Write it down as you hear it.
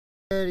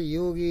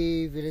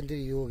Yogi Virendra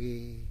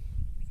Yogi,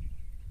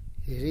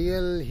 a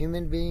real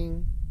human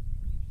being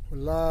who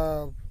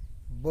loves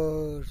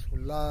birds,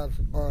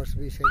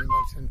 beasts,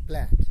 animals and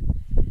plants.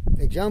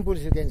 The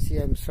examples you can see,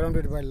 I'm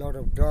surrounded by a lot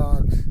of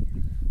dogs,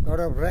 a lot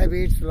of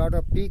rabbits, a lot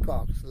of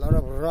peacocks, a lot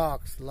of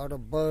rocks, a lot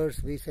of birds,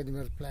 beasts,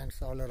 animals,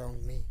 plants all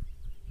around me.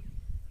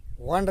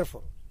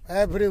 Wonderful.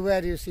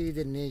 Everywhere you see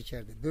the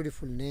nature, the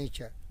beautiful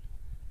nature.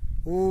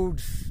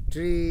 Woods,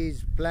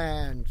 trees,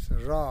 plants,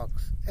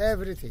 rocks,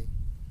 everything,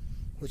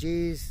 which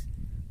is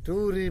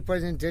true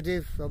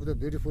representative of the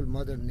beautiful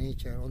Mother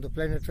Nature on the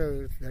planet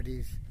Earth, that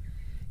is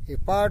a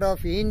part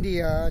of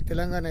India,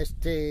 Telangana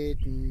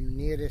state,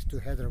 nearest to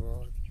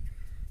Hyderabad,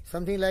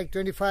 something like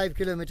 25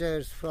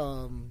 kilometers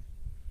from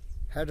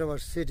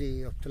Hyderabad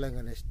city of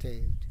Telangana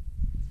state.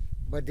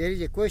 But there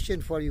is a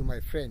question for you,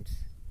 my friends.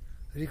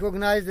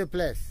 Recognize the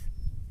place.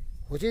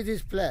 Which is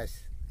this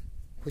place?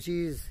 Which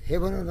is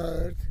heaven on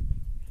earth?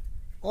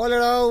 All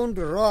around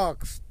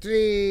rocks,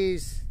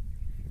 trees,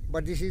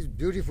 but this is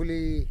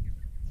beautifully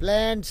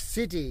planned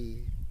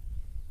city.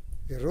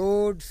 The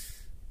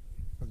roads,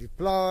 the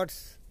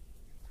plots,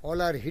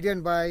 all are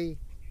hidden by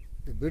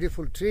the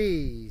beautiful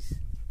trees,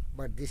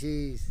 but this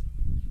is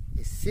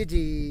a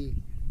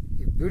city,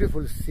 a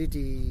beautiful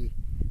city,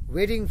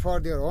 waiting for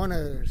their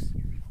owners.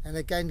 And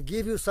I can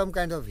give you some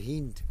kind of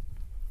hint.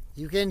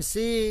 You can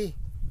see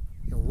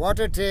a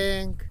water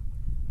tank,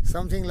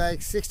 something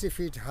like 60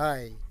 feet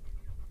high.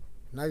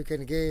 Now you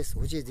can guess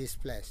which is this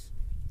place.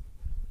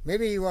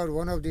 Maybe you are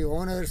one of the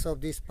owners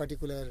of this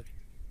particular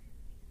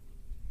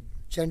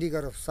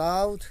Chandigarh of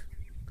South.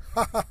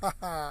 Ha ha ha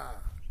ha!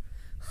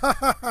 Ha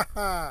ha ha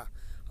ha!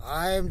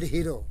 I am the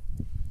hero.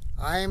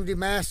 I am the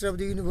master of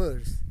the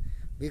universe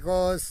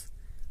because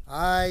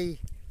I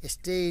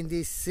stay in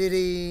this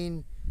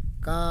serene,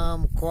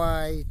 calm,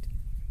 quiet,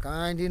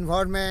 kind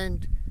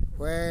environment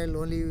where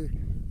only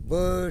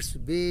birds,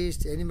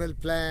 beasts, animal,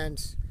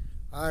 plants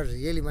are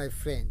really my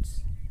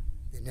friends.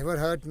 They never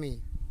hurt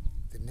me.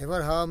 They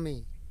never harm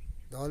me.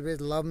 They always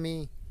love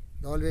me.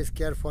 They always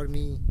care for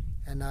me,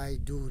 and I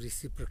do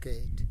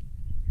reciprocate.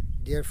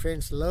 Dear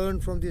friends,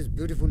 learn from this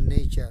beautiful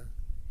nature.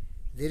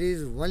 There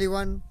is only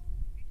one: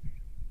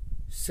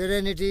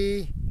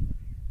 serenity,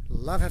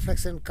 love,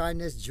 affection,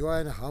 kindness,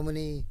 joy and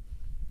harmony.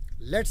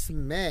 Let's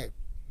make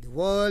the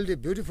world a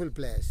beautiful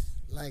place,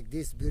 like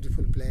this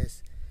beautiful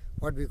place,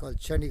 what we call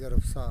Chandigarh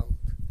of South.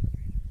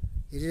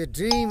 It is a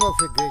dream of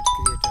a great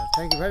creator.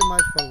 Thank you very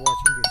much for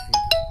watching this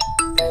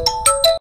video. Thank you.